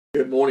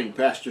morning,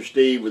 Pastor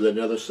Steve with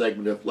another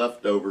segment of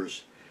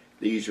Leftovers.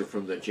 These are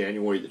from the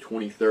January the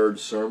 23rd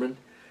sermon.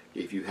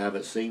 If you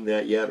haven't seen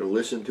that yet or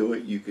listened to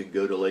it, you can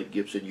go to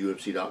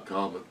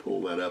LakeGibsonUMC.com and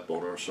pull that up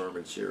on our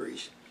sermon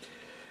series.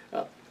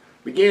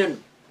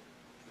 Began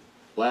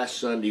last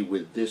Sunday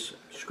with this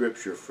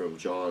scripture from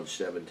John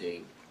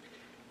 17.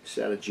 It's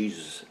out of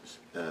Jesus'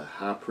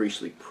 high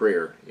priestly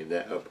prayer in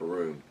that upper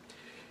room.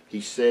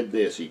 He said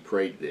this, he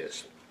prayed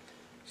this: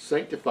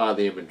 "Sanctify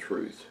them in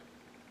truth.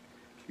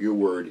 Your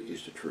word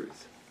is the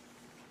truth."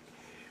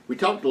 We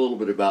talked a little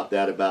bit about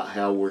that, about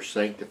how we're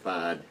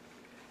sanctified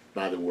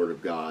by the Word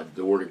of God,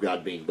 the Word of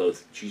God being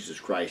both Jesus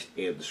Christ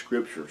and the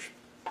Scriptures.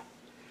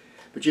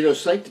 But you know,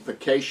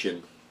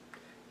 sanctification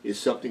is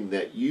something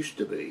that used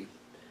to be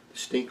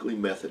distinctly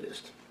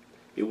Methodist.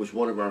 It was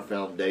one of our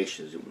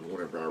foundations. It was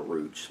one of our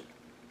roots.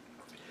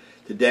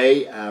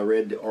 Today, I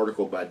read the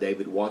article by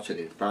David Watson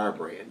in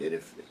Firebrand, and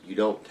if you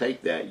don't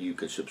take that, you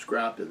can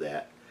subscribe to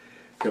that.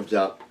 It comes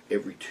out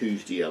every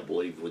Tuesday, I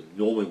believe, with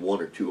normally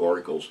one or two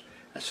articles.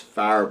 That's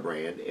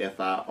Firebrand,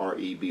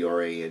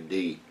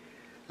 F-I-R-E-B-R-A-N-D.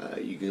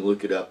 You can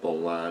look it up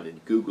online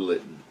and Google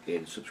it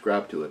and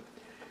subscribe to it.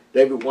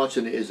 David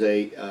Watson is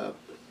a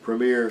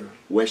premier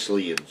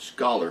Wesleyan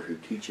scholar who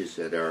teaches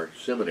at our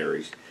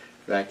seminaries.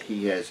 In fact,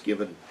 he has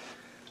given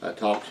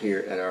talks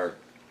here at our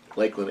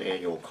Lakeland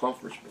annual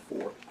conference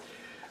before.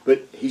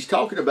 But he's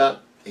talking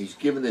about, he's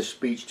given this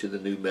speech to the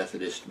New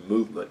Methodist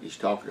movement. He's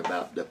talking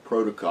about the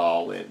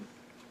protocol and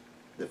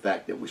the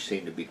fact that we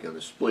seem to be going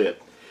to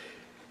split.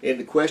 And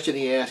the question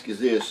he asks is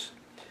this: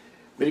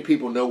 many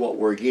people know what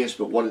we're against,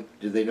 but what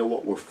do they know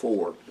what we're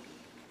for?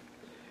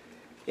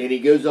 And he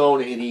goes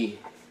on and he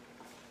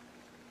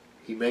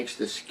makes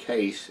this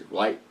case,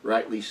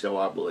 rightly so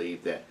I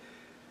believe, that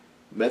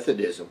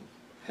Methodism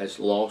has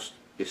lost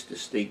its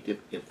distinctive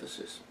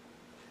emphasis.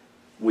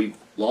 We've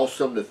lost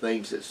some of the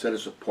things that set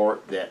us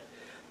apart, that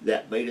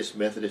made us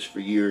Methodist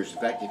for years. In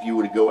fact, if you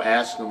were to go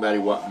ask somebody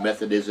what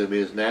Methodism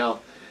is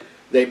now,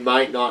 they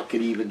might not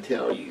could even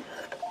tell you.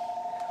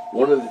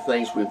 One of the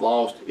things we've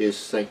lost is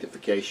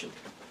sanctification.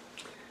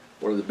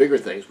 One of the bigger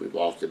things we've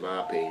lost, in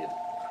my opinion,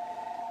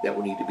 that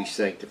we need to be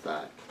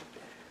sanctified.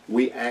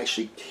 We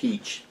actually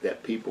teach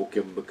that people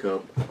can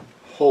become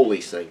wholly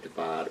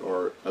sanctified,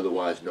 or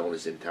otherwise known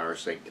as entire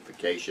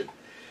sanctification.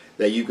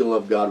 That you can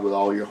love God with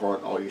all your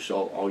heart, all your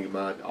soul, all your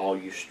mind, all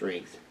your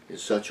strength, in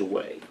such a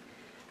way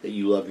that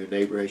you love your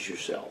neighbor as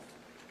yourself.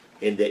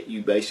 And that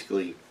you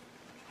basically,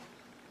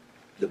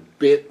 the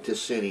bent to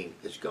sinning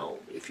is gone,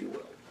 if you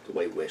will, the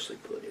way Wesley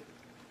put it.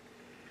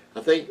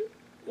 I think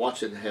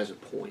Watson has a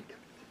point.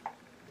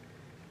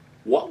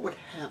 What would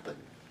happen?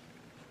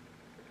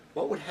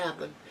 What would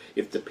happen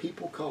if the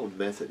people called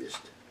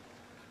Methodist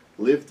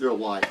lived their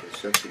life in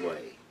such a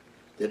way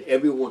that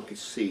everyone could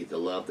see the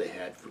love they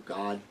had for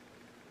God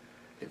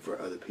and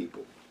for other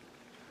people?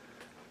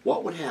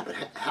 What would happen?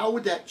 How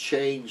would that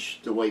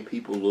change the way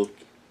people look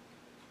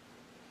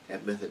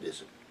at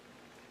Methodism,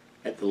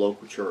 at the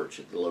local church,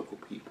 at the local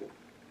people?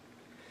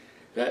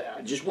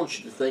 I just want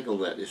you to think on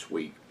that this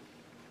week.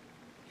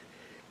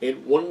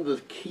 And one of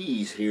the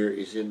keys here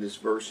is in this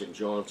verse in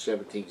John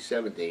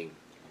 17:17.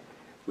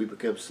 We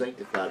become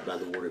sanctified by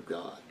the Word of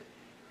God.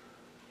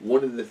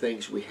 One of the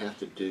things we have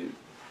to do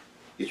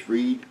is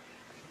read,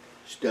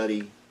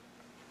 study,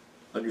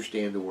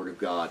 understand the Word of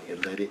God,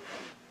 and let it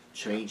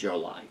change our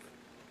life.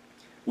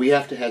 We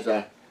have to, as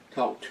I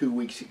talked 2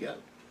 weeks ago,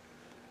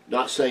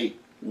 not say,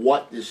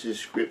 what does this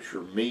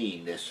scripture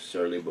mean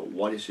necessarily, but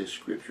what is this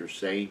scripture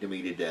saying to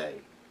me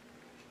today?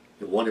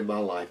 And what in my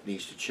life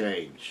needs to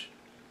change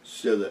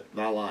so that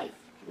my life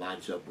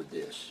lines up with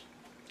this?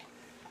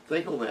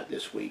 Think on that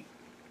this week.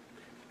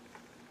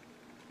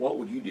 What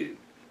would you do?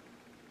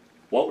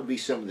 What would be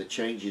some of the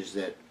changes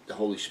that the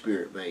Holy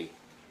Spirit may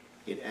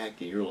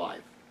enact in your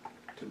life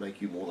to make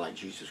you more like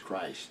Jesus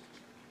Christ,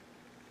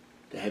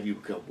 to have you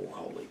become more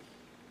holy?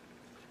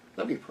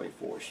 Let me pray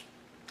for us.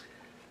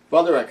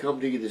 Father, I come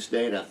to you this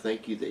day and I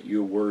thank you that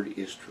your word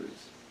is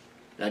truth.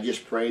 And I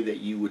just pray that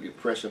you would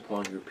impress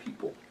upon your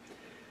people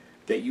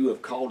that you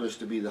have called us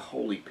to be the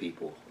holy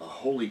people, a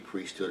holy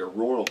priesthood, a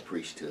royal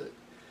priesthood,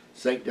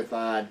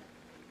 sanctified,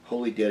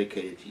 wholly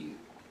dedicated to you.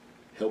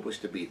 Help us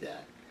to be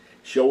that.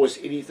 Show us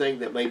anything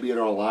that may be in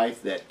our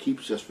life that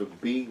keeps us from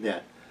being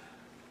that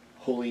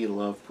holy and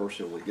loved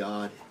person with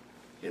God,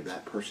 and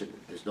that person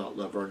that does not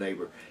love our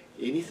neighbor.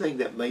 Anything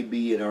that may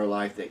be in our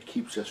life that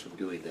keeps us from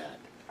doing that,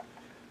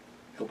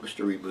 help us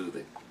to remove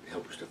it.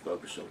 Help us to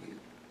focus on you.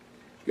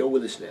 Go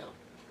with us now.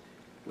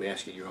 We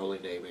ask in your holy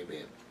name,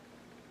 amen.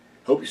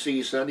 Hope to see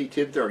you Sunday,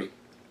 10:30.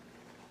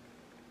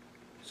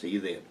 See you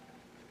then.